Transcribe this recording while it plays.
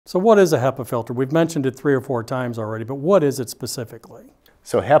So what is a HEPA filter? We've mentioned it 3 or 4 times already, but what is it specifically?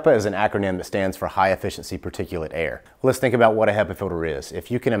 So HEPA is an acronym that stands for high efficiency particulate air. Let's think about what a HEPA filter is. If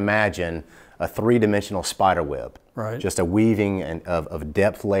you can imagine a 3-dimensional spider web, right, just a weaving of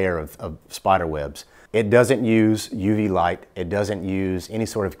depth layer of spider webs, it doesn't use UV light, it doesn't use any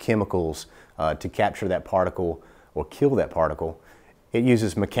sort of chemicals to capture that particle or kill that particle. It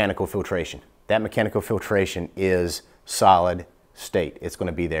uses mechanical filtration. That mechanical filtration is solid state. It's going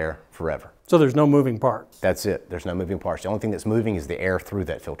to be there forever. So there's no moving parts. That's it. There's no moving parts. The only thing that's moving is the air through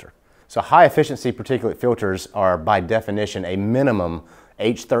that filter. So high efficiency particulate filters are by definition a minimum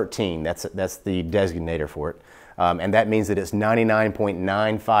H13. That's the designator for it. And that means that it's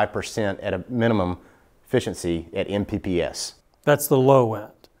 99.95% at a minimum efficiency at MPPS. That's the low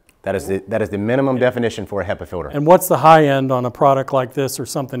end. That is the minimum definition for a HEPA filter. And what's the high end on a product like this or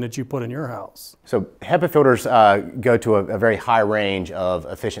something that you put in your house? So HEPA filters go to a very high range of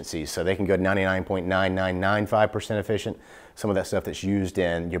efficiencies. So they can go to 99.9995% efficient. Some of that stuff that's used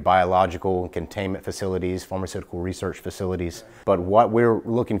in your biological containment facilities, pharmaceutical research facilities. But what we're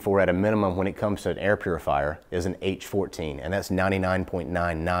looking for at a minimum when it comes to an air purifier is an H14, and that's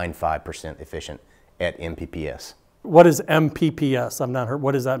 99.995% efficient at MPPS. What is MPPS? I'm not heard.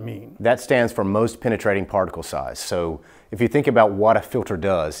 What does that mean? That stands for most penetrating particle size. So if you think about what a filter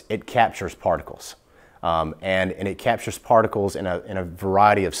does, it captures particles. And it captures particles in a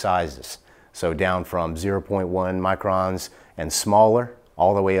variety of sizes. So down from 0.1 microns and smaller,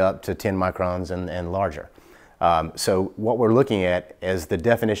 all the way up to 10 microns and larger. So what we're looking at is the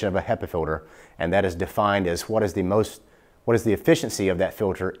definition of a HEPA filter, and that is defined as what is the efficiency of that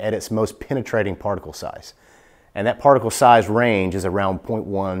filter at its most penetrating particle size. And that particle size range is around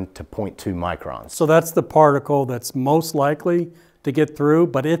 0.1 to 0.2 microns. So that's the particle that's most likely to get through,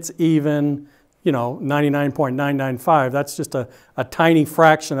 but it's even, 99.995. That's just a tiny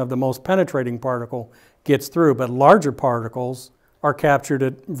fraction of the most penetrating particle gets through, but larger particles are captured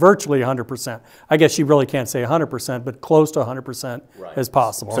at virtually 100%. I guess you really can't say 100%, but close to 100% as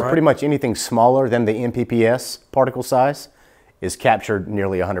possible. So pretty much anything smaller than the MPPS particle size is captured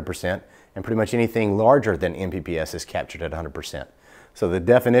nearly 100%. And pretty much anything larger than MPPS is captured at 100%. So the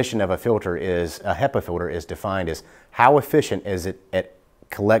definition of a filter is, a HEPA filter is defined as how efficient is it at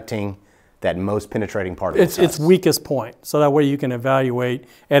collecting that most penetrating particle size. Its weakest point. So that way you can evaluate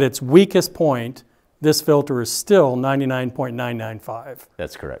at its weakest point, this filter is still 99.995.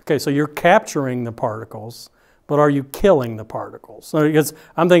 That's correct. Okay, so you're capturing the particles, but are you killing the particles? So because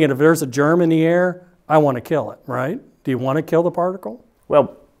I'm thinking if there's a germ in the air, I want to kill it, right? Do you want to kill the particle?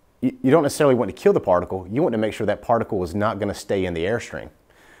 Well, you don't necessarily want to kill the particle. You want to make sure that particle is not going to stay in the airstream.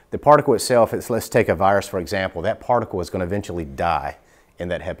 The particle itself, let's take a virus for example, that particle is going to eventually die in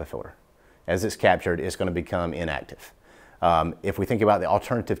that HEPA filter. As it's captured, it's going to become inactive. If we think about the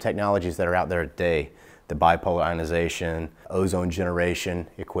alternative technologies that are out there today, the bipolar ionization, ozone generation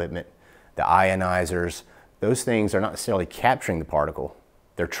equipment, the ionizers, those things are not necessarily capturing the particle.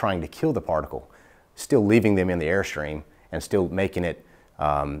 They're trying to kill the particle, still leaving them in the airstream and still making it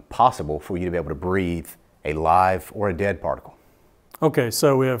possible for you to be able to breathe a live or a dead particle. Okay,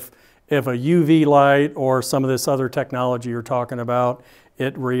 so if a UV light or some of this other technology you're talking about,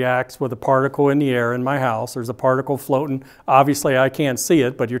 it reacts with a particle in the air in my house, there's a particle floating, obviously I can't see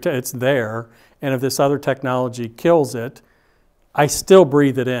it, but it's there, and if this other technology kills it, I still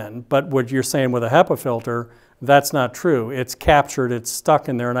breathe it in. But what you're saying with a HEPA filter, that's not true. It's captured, it's stuck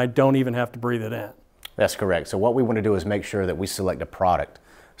in there, and I don't even have to breathe it in. That's correct. So what we want to do is make sure that we select a product,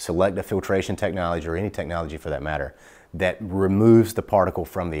 select a filtration technology or any technology for that matter, that removes the particle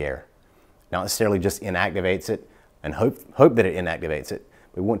from the air. Not necessarily just inactivates it and hope that it inactivates it.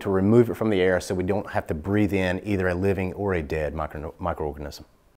 We want to remove it from the air so we don't have to breathe in either a living or a dead microorganism.